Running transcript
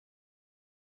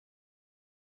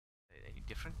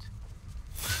different?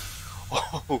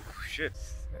 Oh shit.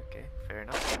 Okay, fair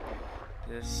enough.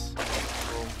 This,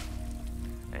 boom,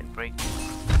 and break.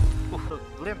 Oh, look,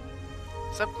 Glim.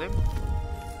 What's up, Glim?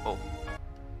 Oh.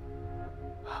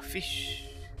 Fish.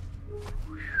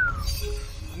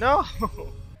 No!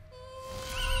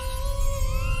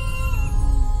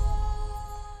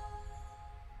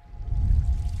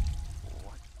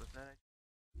 What was that?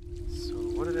 So,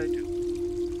 what did I do?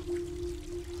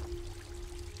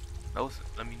 That was,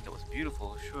 I mean, that was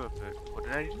beautiful, sure, but what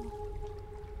did I do?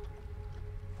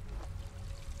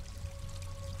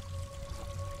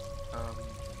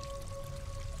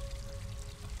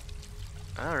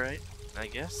 Alright, I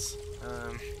guess.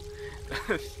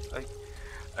 I,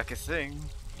 I can sing,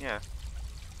 yeah.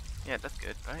 Yeah, that's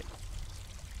good, right?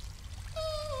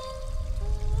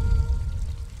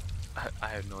 I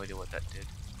have no idea what that did.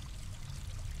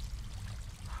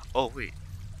 Oh, wait.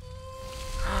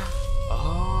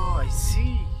 Oh, I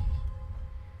see.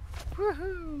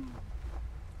 Woohoo!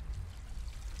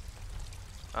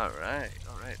 Alright,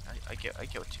 alright. I get what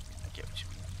you mean. I get what you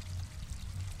mean.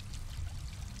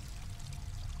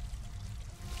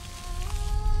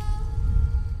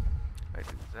 I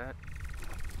do that,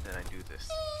 then I do this.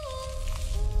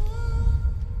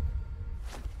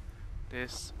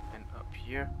 This and up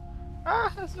here.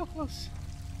 Ah, that's so close.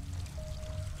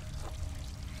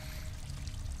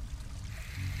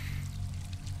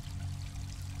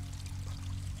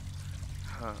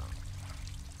 Huh.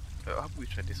 How about we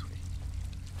try this way?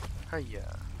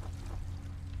 Hiya.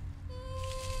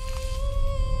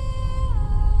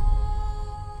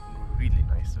 Really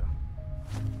nice though.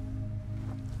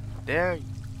 There you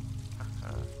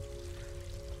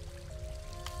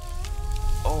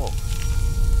Oh.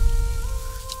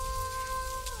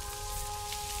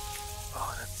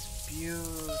 Oh, that's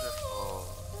beautiful.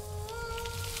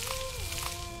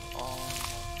 Oh.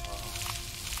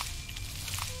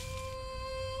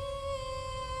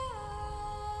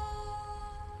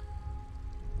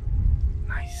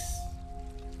 Nice.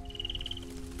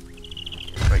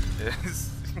 Break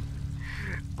this.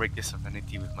 Break this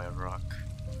affinity with my rock.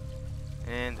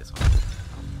 And this one.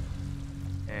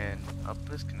 And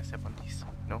uppers, can I step on these?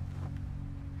 No.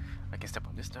 I can step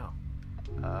on this though.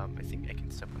 I think I can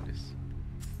step on this.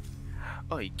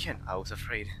 Oh, you can. I was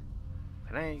afraid.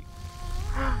 Can I?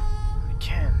 I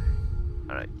can.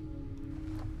 Alright.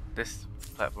 This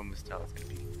platform style is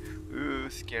gonna be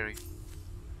scary.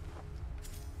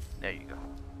 There you go.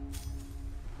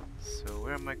 So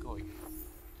where am I going?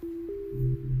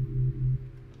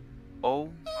 Oh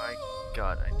my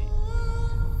god, I need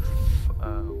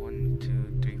 1,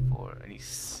 2, 3, 4. I need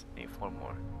 4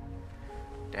 more.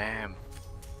 Damn.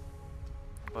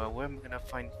 But where am I gonna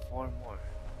find 4 more?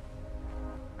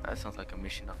 That sounds like a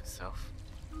mission of itself.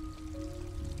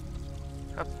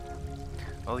 Huh.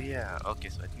 Oh yeah, okay,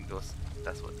 so I think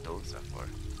that's what those are for.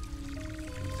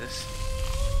 This.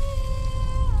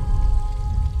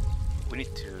 We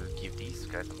need to give these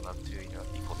guys some love too, you know,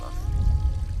 equal love.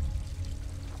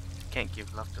 Can't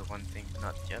give love to one thing,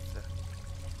 not the other.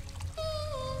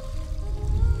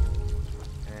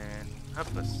 And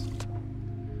help us.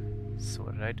 So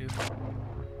what did I do?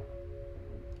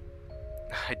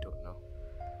 I don't know.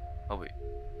 Oh wait.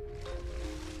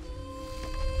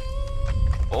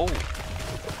 Oh!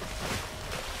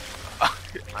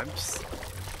 I'm just...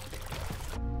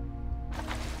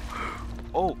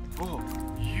 Oh, whoa!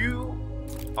 You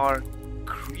are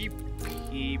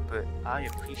creepy, but I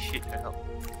appreciate your help.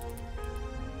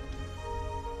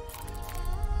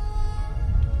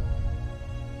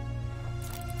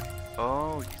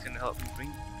 Oh, he's gonna help me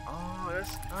bring... Oh,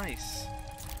 that's nice.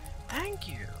 Thank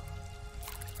you.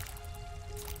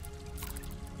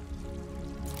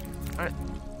 Alright,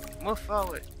 move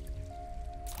forward.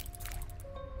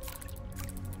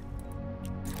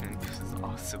 This is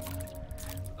awesome.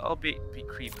 I'll be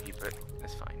creepy, but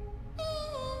that's fine.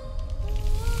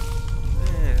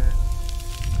 Yeah.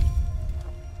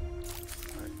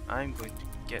 Alright, I'm going to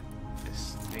get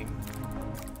this thing.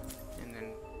 And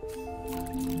then...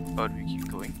 Oh, do we keep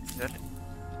going? Is that it?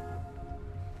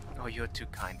 Oh, you're too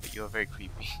kind, but you're very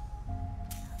creepy.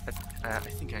 I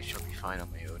think I shall be fine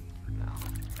on my own for now.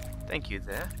 Thank you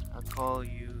there. I'll call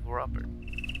you Robert.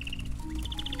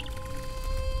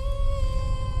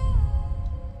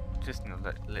 Just, you know,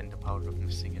 let in the power of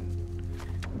missing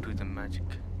and do the magic.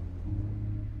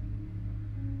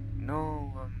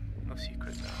 No, no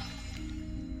secret now.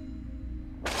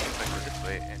 If I go this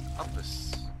way and up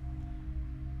us.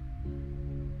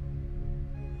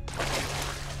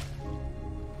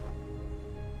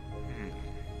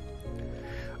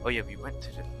 Oh yeah, we went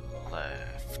to the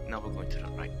left. Now we're going to the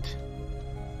right.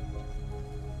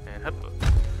 And hop.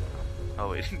 Oh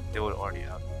wait, they were already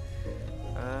out.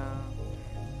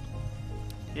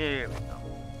 Here we go.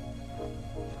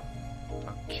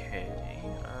 Okay,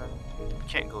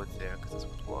 can't go there because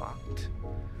it's blocked.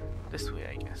 This way,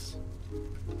 I guess.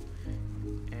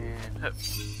 And hop.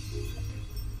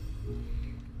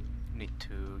 Need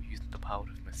to use the power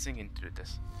of my singing to do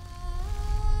this.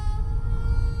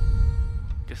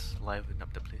 Just liven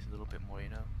up the place a little bit more, you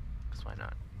know? Because why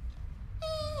not?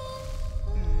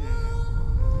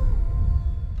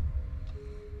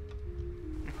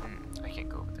 I can't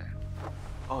go over there.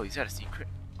 Oh, is that a secret?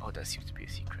 Oh, that seems to be a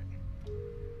secret.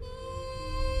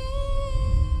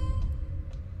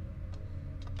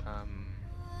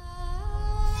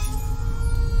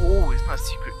 Oh, it's not a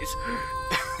secret. It's.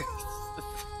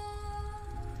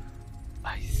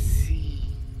 I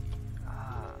see.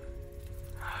 Ah.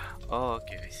 Oh,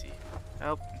 okay, I see.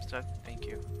 Help! I'm stuck. Thank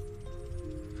you.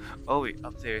 Oh wait,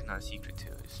 up there is not a secret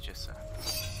too. It's just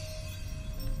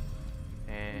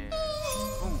and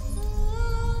boom.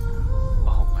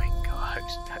 Oh my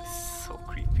gosh, that is so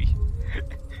creepy.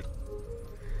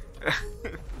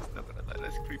 It's not gonna lie,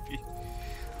 that's creepy.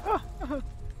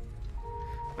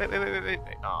 Wait.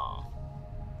 Oh,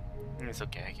 it's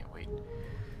okay. I can't wait.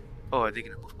 Oh, are they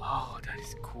gonna move? Oh, that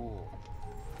is cool.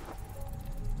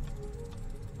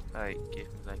 I give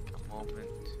me like a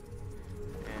moment,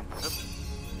 and up,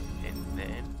 and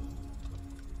then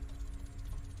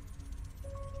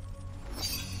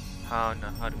how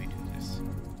do we do this?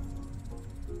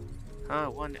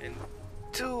 1 and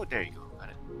 2. There you go. Got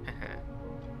it.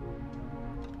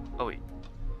 Oh wait.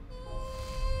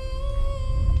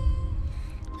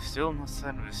 Still no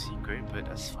sign of a secret, but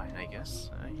that's fine, I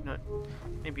guess. You know,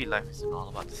 maybe life isn't all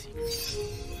about the secrets.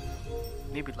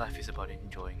 Maybe life is about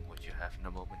enjoying what you have in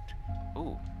a moment.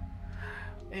 Ooh.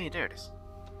 Hey, there it is.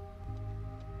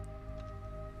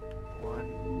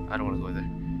 1. I don't want to go there.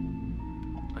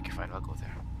 Okay, fine, I'll go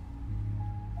there.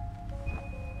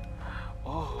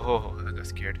 Oh, I got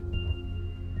scared.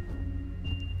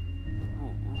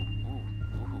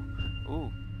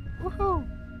 Ooh. Woohoo!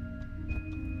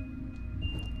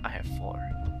 I have 4.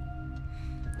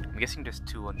 I'm guessing there's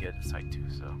 2 on the other side too,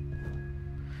 so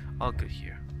all good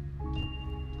here.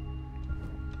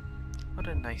 What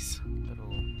a nice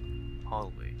little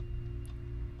hallway.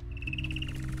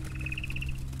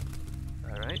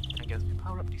 Alright, I guess we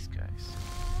power up these guys.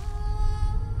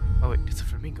 Oh wait, there's a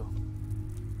flamingo.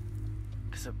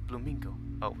 There's a flamingo.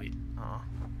 Oh wait,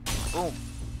 boom!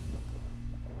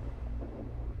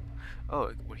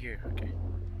 Oh, we're here, okay.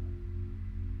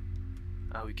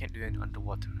 We can't do it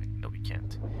underwater, right? No, we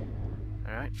can't.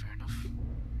 Alright, fair enough.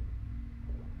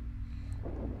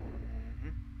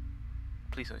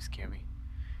 Please don't scare me.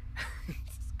 This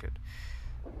is good.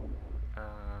 Oh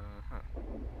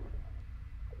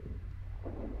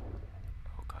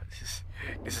god,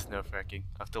 this is nerve-wracking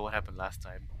after what happened last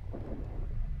time.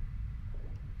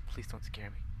 Please don't scare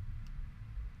me.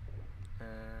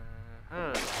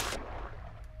 Oh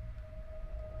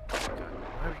god,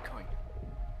 where are we going?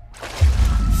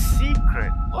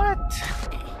 Secret? What?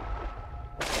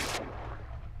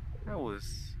 That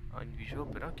was unusual,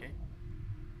 but okay.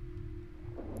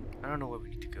 I don't know where we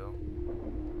need to go,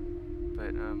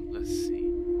 but let's see.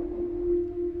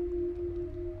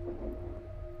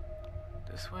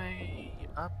 This way,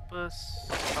 uppus,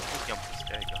 yumpus.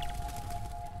 There you go.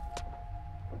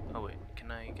 Oh wait,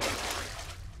 can I get?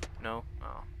 No.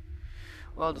 Oh.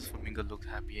 Well, this flamingo looked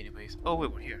happy anyways. Oh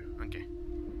wait, we're here. Okay.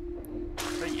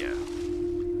 But yeah.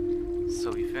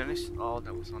 So we finished all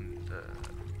that was on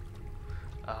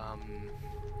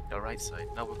the right side.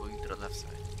 Now we're going to the left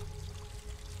side.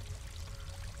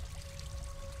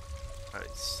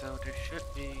 Alright, so there should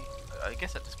be, I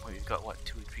guess at this point we've got what,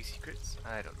 2 or 3 secrets?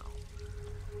 I don't know.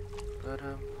 But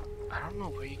I don't know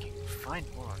where you can find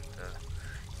more on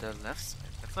the left side.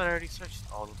 I thought I already searched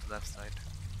all of the left side.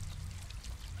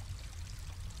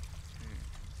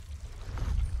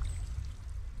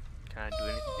 Can I do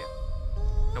anything here?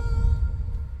 Nope.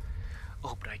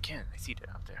 Oh, but I can. I see that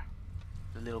out there.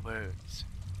 The little birds.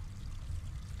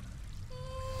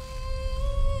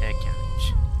 Egg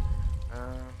carriage.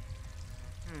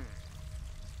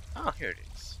 Oh, here it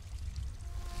is.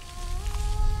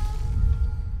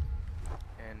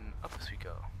 And up as we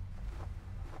go.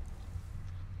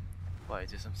 Why,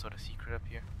 is there some sort of secret up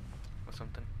here? Or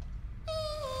something?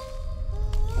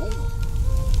 Ooh!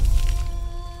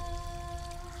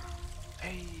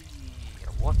 Hey!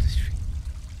 A water stream.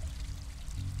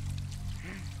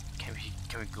 Can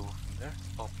we go from there?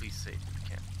 Oh, please say we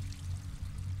can.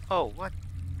 Oh, what?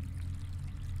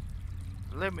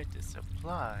 Limited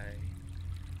supply.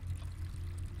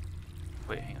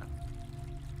 Wait, hang on.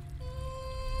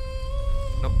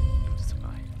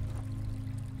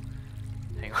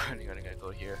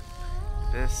 here.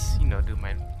 Just, you know, do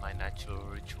my natural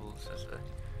rituals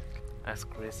as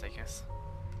Gris, I guess.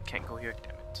 Can't go here,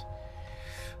 damn it.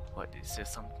 What, is there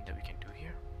something that we can do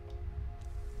here?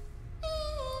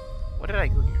 What did I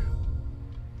go here?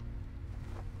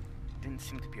 Didn't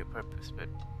seem to be a purpose, but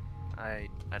I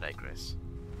digress.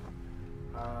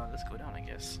 Let's go down, I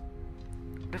guess.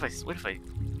 What if I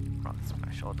rock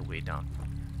smash all the way down?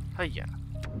 Hiya.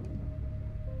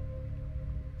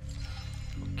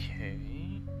 Okay.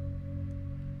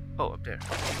 Oh, up there.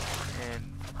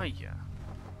 And hiya.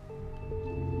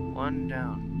 One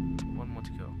down. One more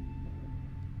to go.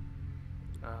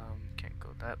 Can't go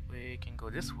that way. Can go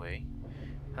this way.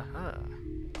 Haha.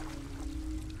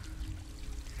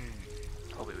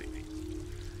 Oh wait.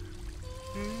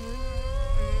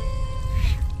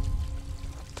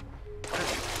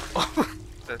 Oh,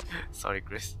 sorry,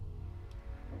 Gris.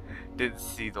 Didn't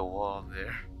see the wall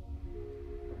there.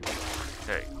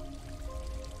 There you go.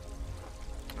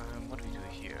 What do we do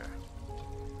here?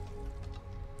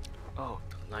 Oh,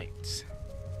 the lights.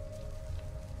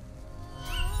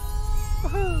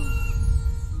 Woohoo!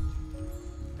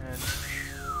 And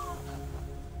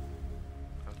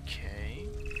okay,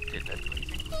 did that do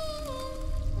anything?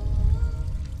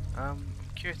 I'm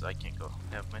curious. I can't go.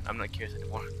 Never mind. I'm not curious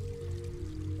anymore.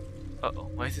 Uh-oh,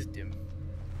 why is this dim?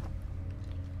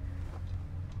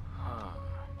 Huh.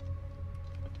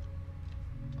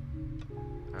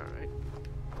 Alright.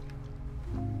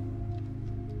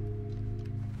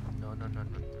 No.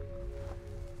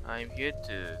 I'm here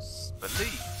to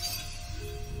believe.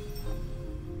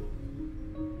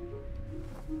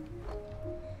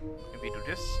 Maybe do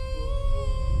this?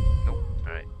 Nope.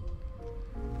 Alright.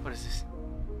 What is this?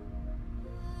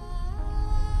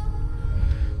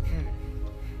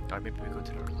 Alright, maybe we go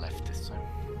to the left this time.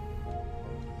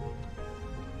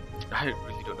 I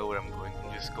really don't know where I'm going.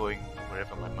 I'm just going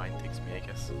wherever my mind takes me, I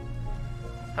guess.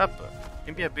 Hopper.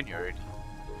 Maybe I've been here already.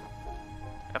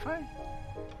 Have I?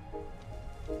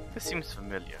 This seems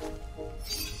familiar.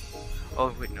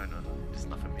 Oh wait, no. It's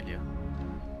not familiar.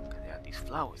 Cause there are these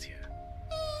flowers here.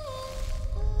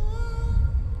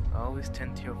 Always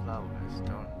tend to your flowers.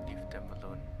 Don't leave them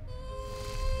alone.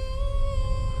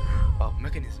 Oh,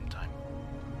 mechanism time.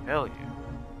 Hell yeah.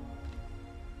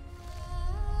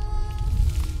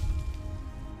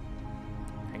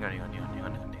 Hang on.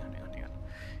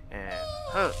 And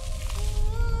huh.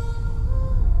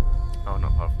 Oh,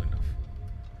 not powerful enough.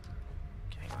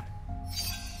 Okay, hang on.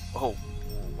 Oh,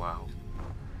 wow.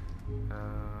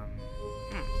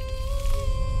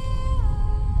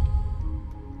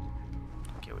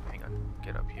 Okay, wait, hang on.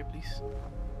 Get up here, please.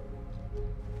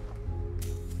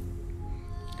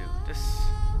 Do this.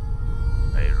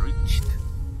 I reached.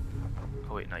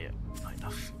 Oh wait, not yet. Not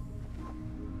enough.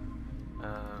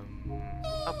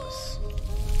 Uppers.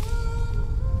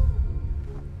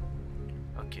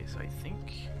 Okay, so I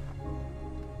think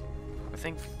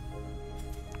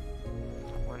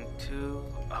 1, 2.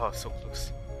 Oh, so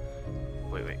close.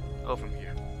 Wait. Oh, from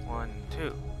here. 1,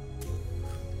 2.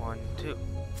 1, 2.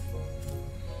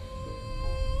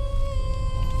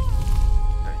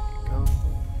 There you go.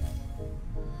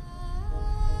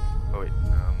 Oh wait.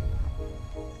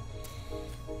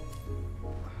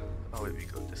 Oh wait, we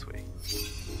go this way.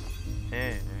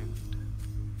 And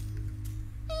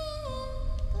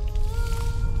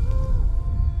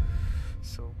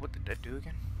so what did that do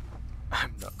again?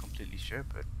 I'm not completely sure,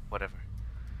 but whatever.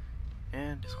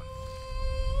 And this one.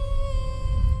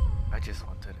 I just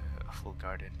wanted a full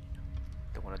garden, you know.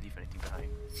 Don't want to leave anything behind.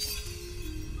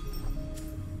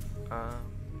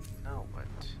 Now what?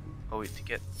 Oh wait, to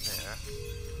get there,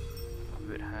 we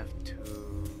would have to.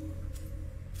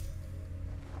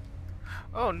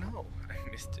 Oh no, I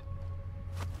missed it.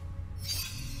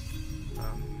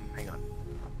 Hang on.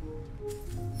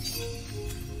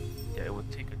 Yeah, it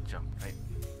would take a jump, right?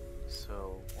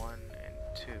 So 1 and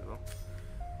 2.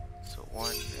 So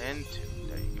 1 and 2.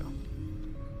 There you go.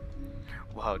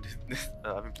 Wow, this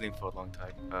I've been playing for a long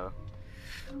time.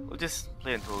 We'll just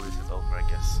play until this is over, I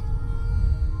guess.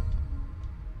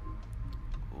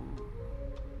 Ooh.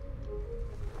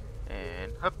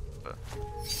 And hop.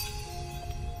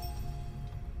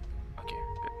 Okay,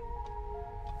 good.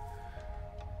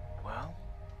 Well,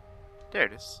 there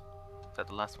it is. Is that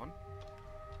the last one?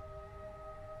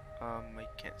 I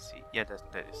can't see. Yeah,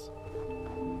 that is.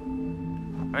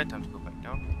 Alright, time to go back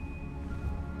down.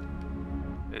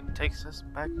 It takes us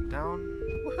back down.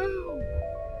 Woohoo!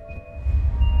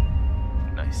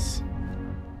 Nice.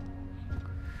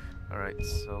 Alright,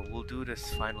 so we'll do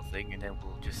this final thing and then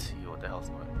we'll just see what the hell is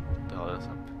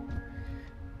up.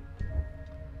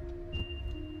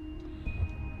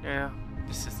 Yeah,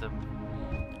 this is some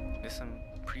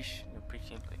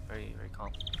appreciate, like very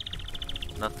calm.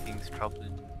 Nothing's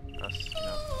troubling us, you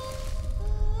know.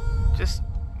 Just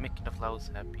making the flowers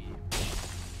happy,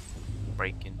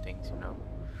 breaking things, you know.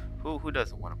 Who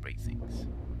doesn't want to break things,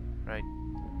 right?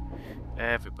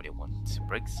 Everybody wants to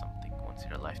break something once in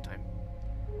their lifetime.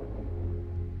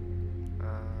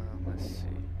 Let's see.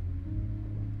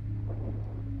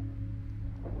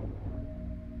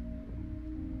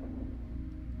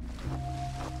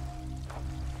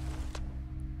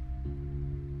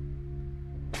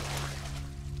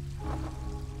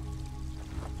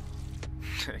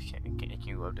 I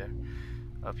can go up there.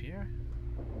 Up here?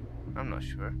 I'm not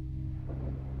sure.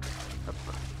 Up.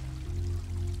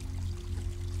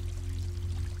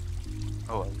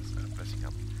 Oh, I was pressing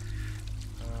up.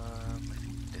 I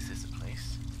think this is the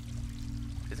place.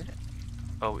 Isn't it?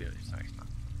 Oh, yeah, it's not.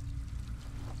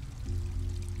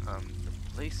 The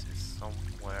place is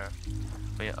somewhere.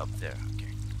 Oh, yeah, up there.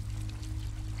 Okay.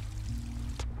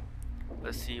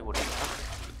 Let's see what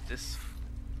happens with this.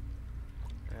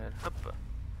 And hoppa.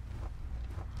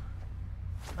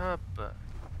 Hoppa.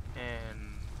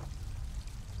 And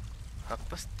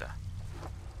hoppasta.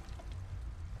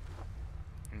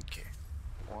 Okay.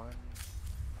 1,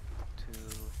 2,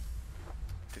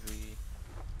 3,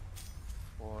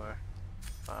 4,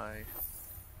 5,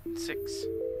 6.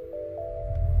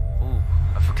 Oh,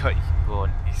 I forgot you can go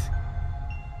on these.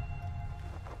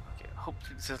 Okay,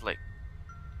 hopefully this is like,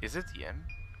 is it the end?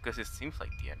 Because it seems like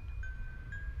the end.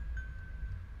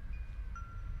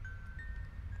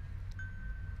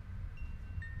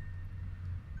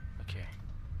 Okay.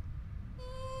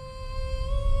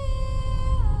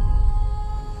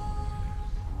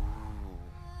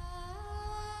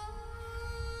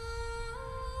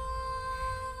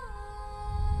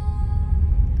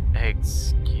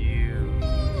 Excuse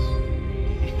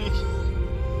me.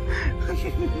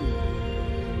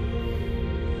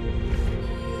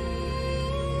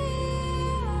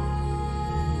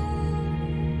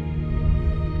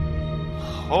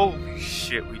 Holy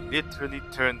shit, we literally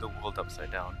turned the world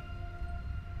upside down.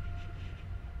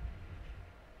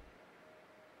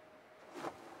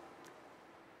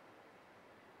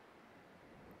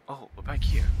 Oh, we're back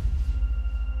here.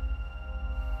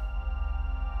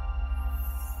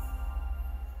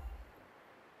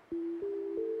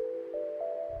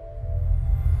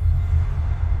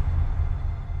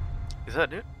 Is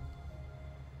that it?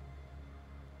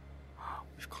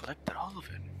 We've collected all of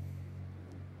it.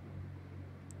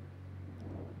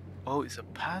 Oh, it's a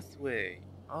pathway.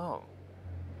 Oh.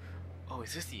 Oh,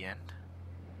 is this the end?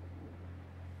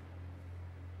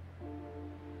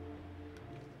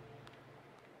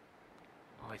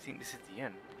 Oh, I think this is the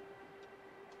end.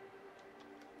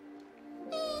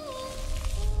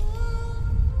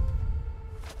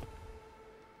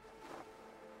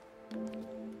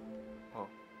 Oh.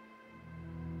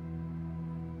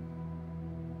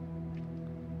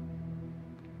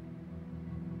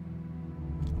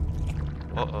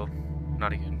 Uh-oh.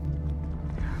 Not again.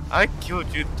 I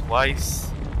killed you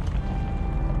twice.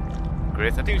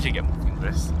 Gris, I think we should get moving,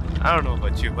 Gris. I don't know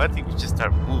about you, but I think we should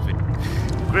start moving.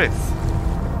 Gris.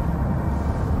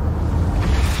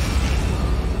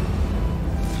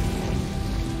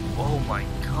 Oh my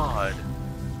god.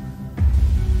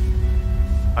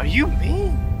 Are you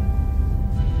me?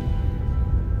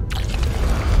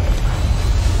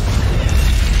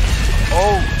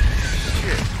 Oh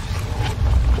shit.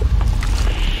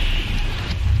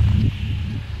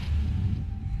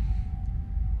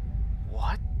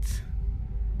 What?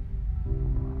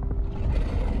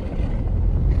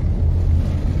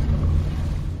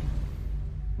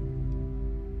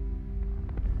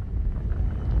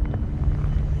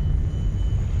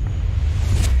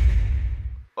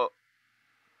 Oh.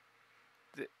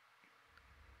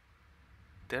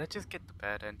 Did I just get the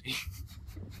bad ending?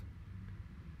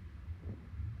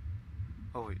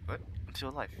 Oh wait, what? I'm still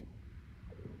alive.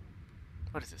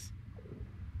 What is this?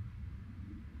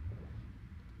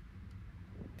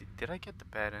 Did I get the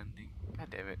bad ending? God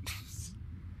damn it.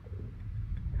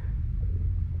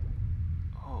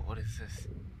 Oh, what is this?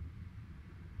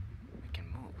 I can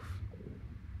move.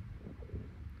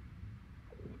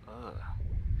 Ugh.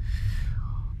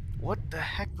 What the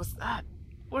heck was that?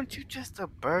 Weren't you just a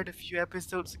bird a few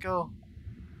episodes ago?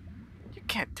 You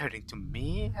can't turn into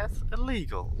me. That's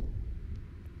illegal.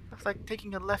 That's like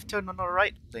taking a left turn on a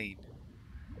right lane.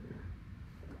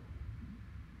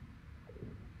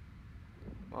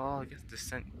 Well, I guess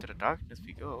descent into the darkness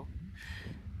we go.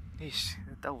 Eesh,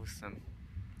 that was some...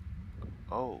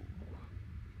 Oh.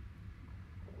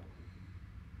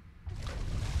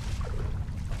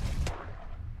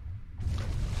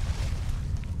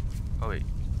 Oh wait.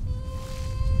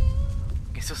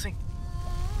 can still sing.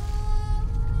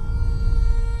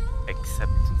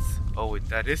 Acceptance. Oh wait,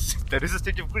 that is a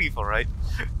stage of grief, alright.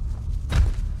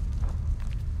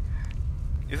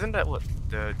 Isn't that what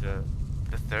the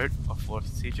third or fourth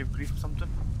stage of grief or something?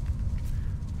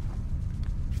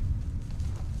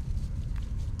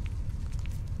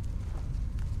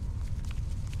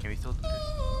 Can we still do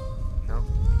this? No.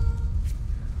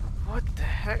 What the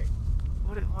heck?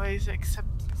 Why is it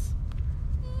acceptance?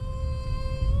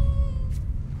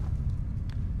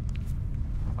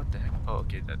 What the heck? Oh,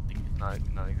 okay, that thing is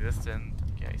non-existent.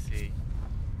 Okay, I see.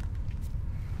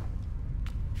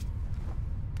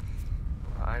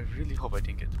 I really hope I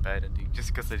didn't get the bad ending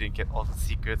just because I didn't get all the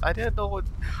secrets. I didn't know what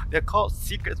they're called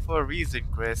secrets for a reason,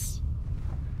 Gris.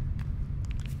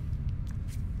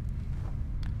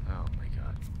 Oh my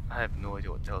god. I have no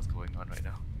idea what the hell's going on right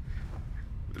now.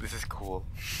 But this is cool.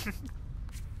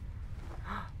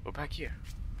 We're back here.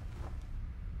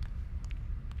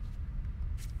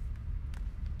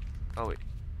 Oh wait.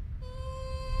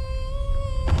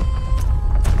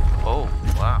 Oh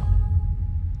wow.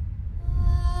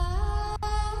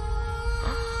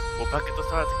 We're back at the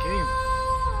start of the game.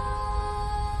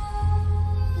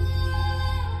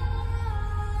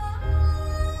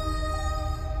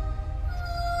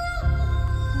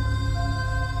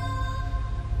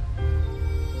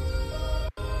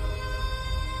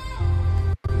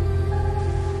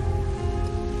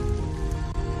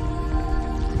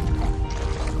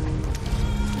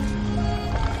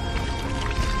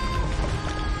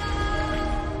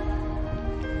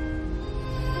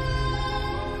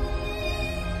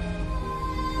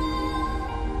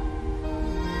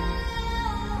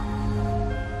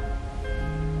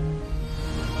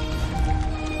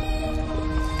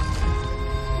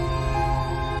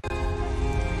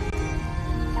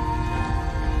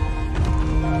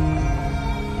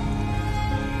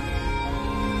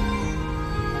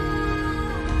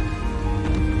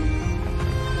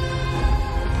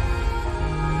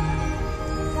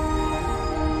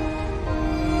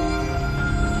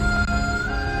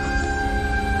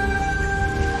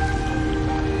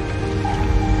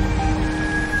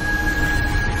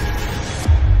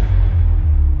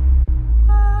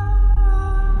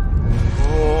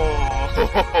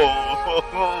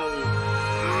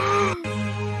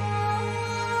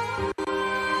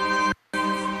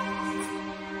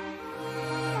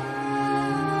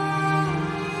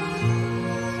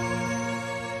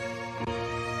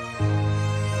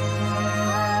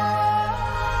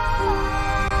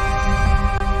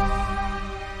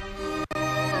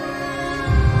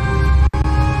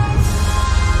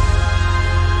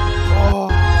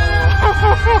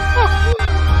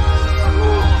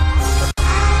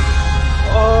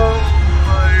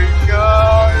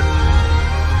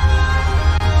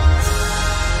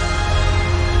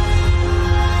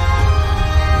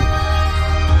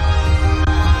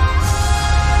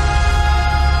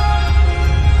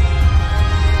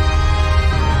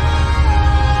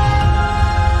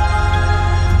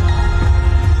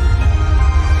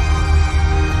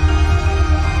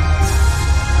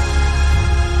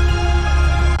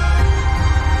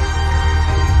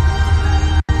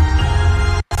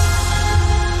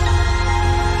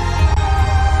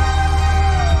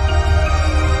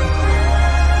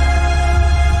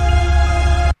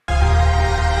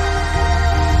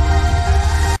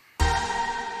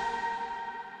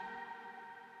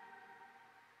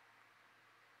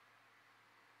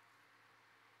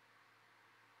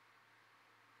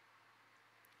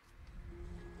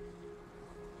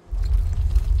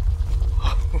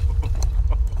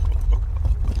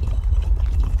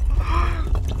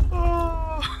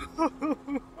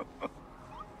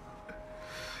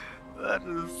 That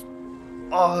is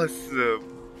awesome.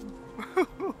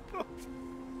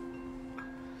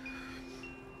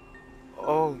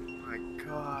 Oh my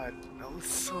god, that was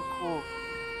so cool.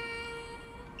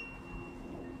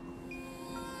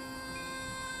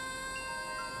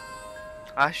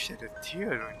 I shed a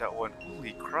tear during that one.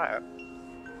 Holy crap.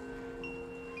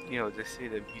 You know, they say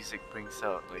that music brings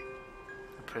out like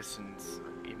a person's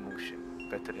emotion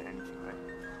better than anything, right?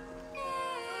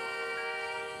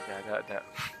 Yeah, that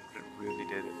really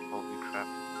did it. Holy crap.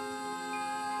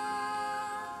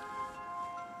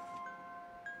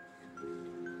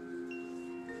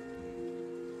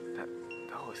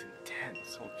 That was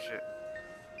intense. Holy shit.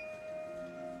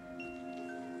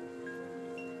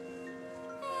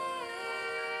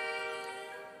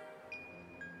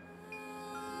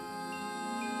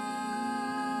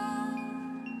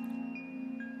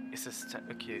 Is this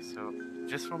okay? So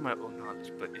just from my own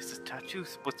knowledge, but is the statue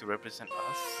supposed to represent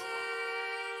us?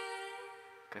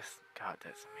 Cause God,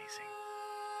 that's amazing.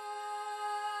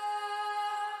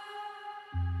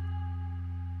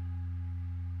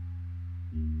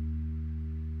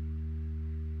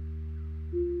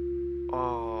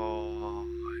 Oh,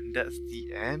 that's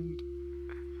the end?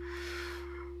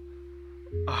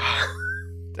 Oh,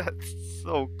 that's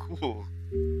so cool.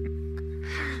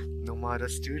 Nomada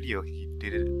Studio, he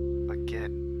did it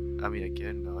again. I mean,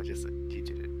 again, no, just he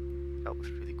did it. That was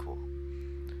really cool.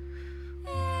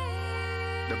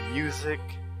 The music,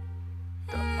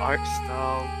 the art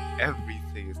style,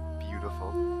 everything is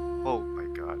beautiful. Oh my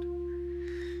god.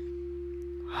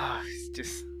 It's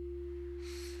just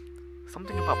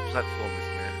something about platformers,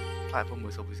 man.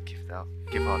 Platformers always give out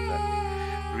that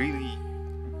really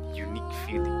unique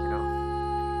feeling, you know?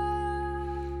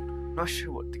 Not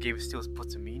sure what the game is still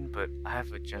supposed to mean, but I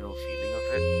have a general feeling of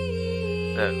it.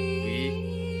 That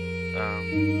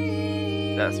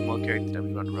that small character that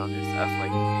we run around is as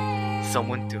like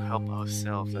someone to help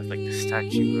ourselves. That's like the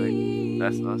statue, right?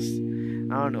 That's us.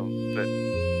 I don't know, but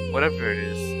whatever it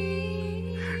is,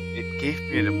 it gave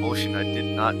me an emotion I did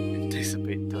not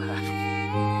anticipate to have.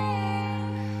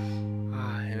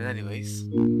 And anyways,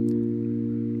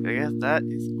 I guess that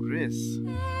is Gris.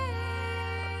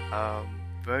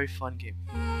 Very fun game.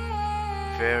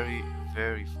 Very,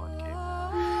 very fun game.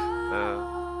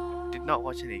 Did not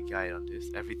watch any guide on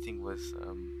this. Everything was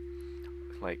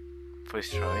like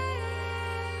first try.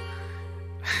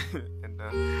 And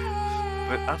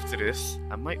but after this,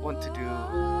 I might want to do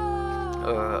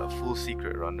a full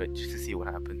secret run, right, just to see what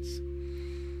happens.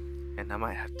 And I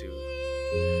might have to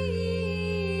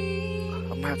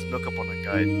look up on a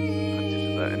guide how to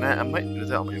do that. And I might do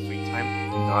that on my free time,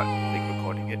 not like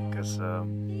recording it, because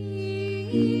I'm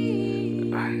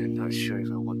not sure if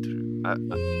I want to.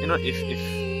 You know,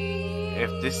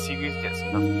 if this series gets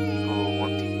enough people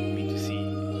wanting me to see,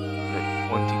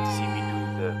 wanting to see me do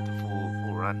the full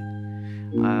run,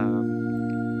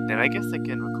 then I guess I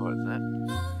can record that.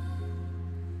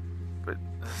 But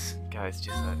guys,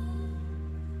 just that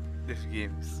this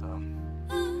game is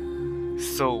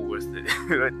so worth it.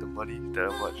 Right, the money that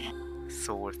I watched,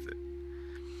 so worth it.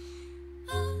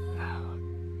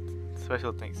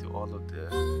 Special thanks to all of the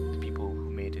people who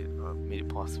made it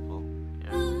possible.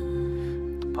 Yeah.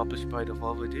 Published by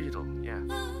Devolver Digital. Yeah.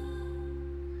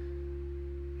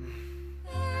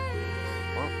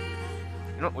 Well,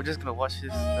 you know, we're just gonna watch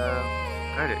this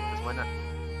credit, because why not?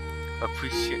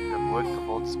 Appreciate the work of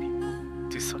all these people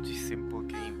to such a simple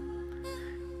game,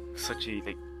 such a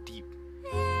like deep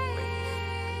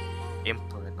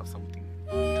implement of something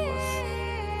to us.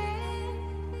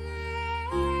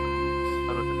 I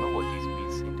don't know what these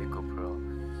means in the Pearl,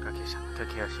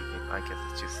 Kakehashi game. I guess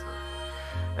it's just.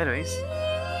 Anyways.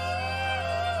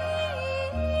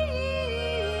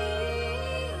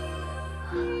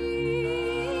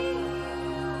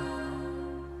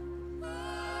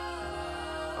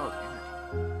 Oh,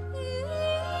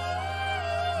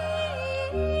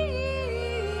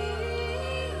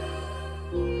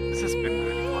 this has been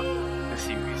really fun. The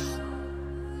series.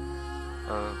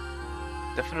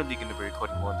 Definitely gonna be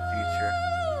recording more in the future,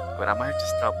 but I might have to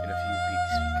stop in a few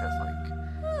weeks because like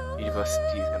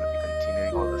university is gonna be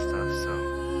continuing all this stuff, so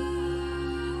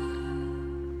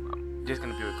I'm just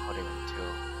gonna be recording until.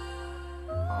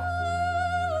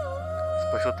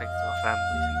 Special thanks to our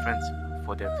families and friends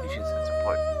for their patience and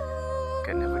support.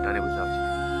 Could never done it without you.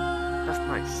 That's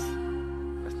nice.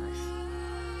 That's nice.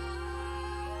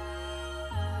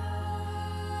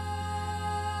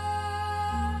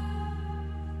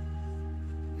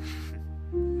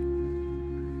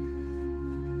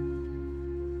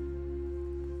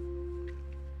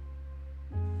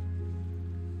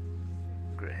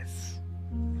 Gris.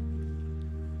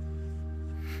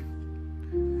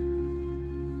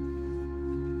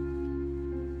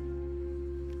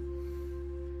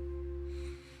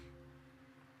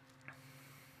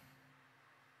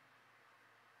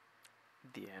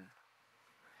 The end.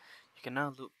 You can now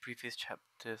look previous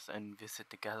chapters and visit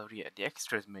the gallery at the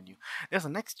extras menu. There's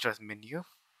an extras menu.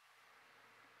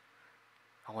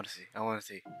 I want to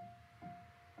see.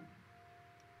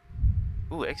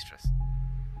 Ooh, extras.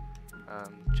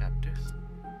 Chapters.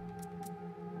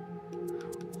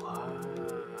 Wow.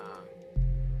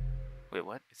 Wait,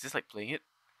 what? Is this like playing it?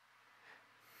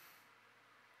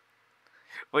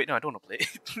 Wait, no, I don't want to play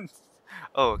it.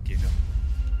 Oh, okay, no.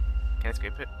 Can I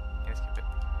skip it?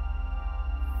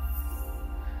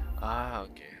 Ah,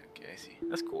 okay, I see.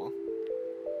 That's cool.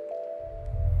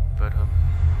 But,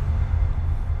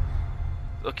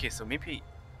 okay, so maybe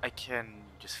I can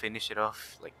just finish it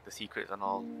off, like the secrets and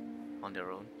all, on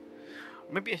their own.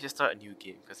 Or maybe I should start a new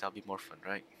game, because that'll be more fun,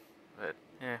 right? But,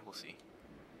 yeah, we'll see.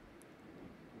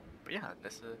 But yeah,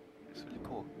 that's really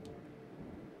cool.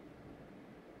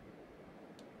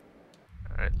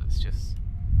 Alright, let's just...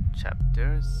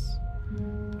 Chapters...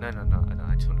 No, I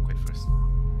just want to quit first.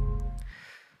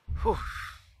 Whew.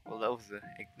 Well, that was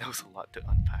a lot to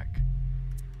unpack.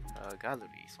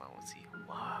 Gallery, so I want to see.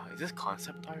 Wow, is this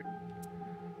concept art?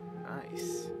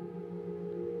 Nice.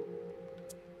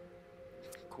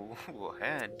 Cool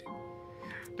hand.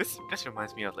 This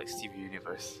reminds me of like Steve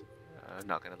Universe.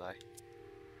 Not gonna lie.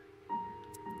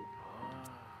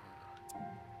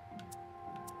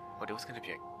 Oh, there was gonna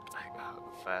be a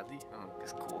valley. Oh,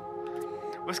 that's cool.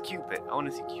 Where's Cupid? I want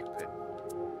to see Cupid.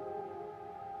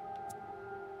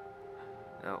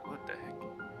 Now, what the heck?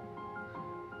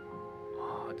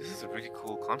 Oh, this is a really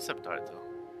cool concept art, though.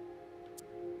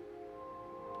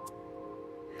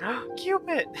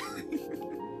 Cupid!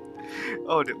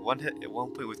 Oh, the one at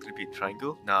one point was gonna be a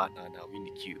triangle. Nah, we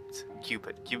need cubes.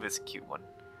 Cupid's a cute one.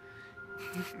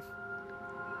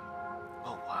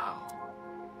 Oh wow.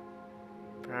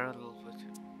 Parallel foot.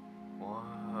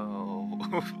 Wow.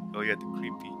 Oh yeah, the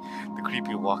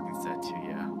creepy walking statue.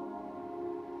 Yeah.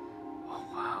 Oh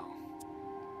wow.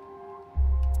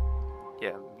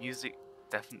 Yeah, music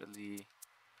definitely.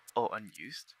 Oh,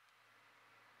 unused.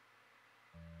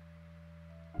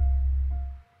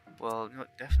 Well, no,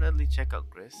 definitely check out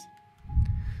Gris.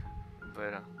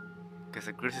 But because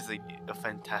Gris is a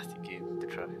fantastic game to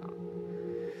try out.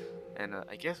 And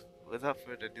I guess without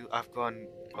further ado, I've gone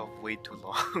way too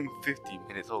long. 15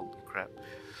 minutes. Holy crap.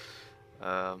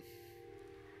 Um,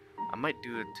 I might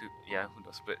do it too. Yeah, who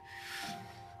knows? But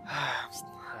I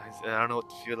don't know what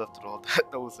to feel after all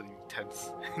that. That was an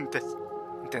intense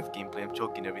gameplay. I'm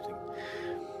choking everything.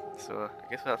 So I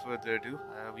guess without further ado,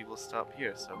 we will stop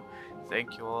here. So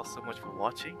thank you all so much for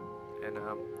watching, and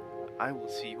I will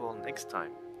see you all next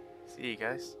time. See you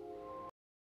guys.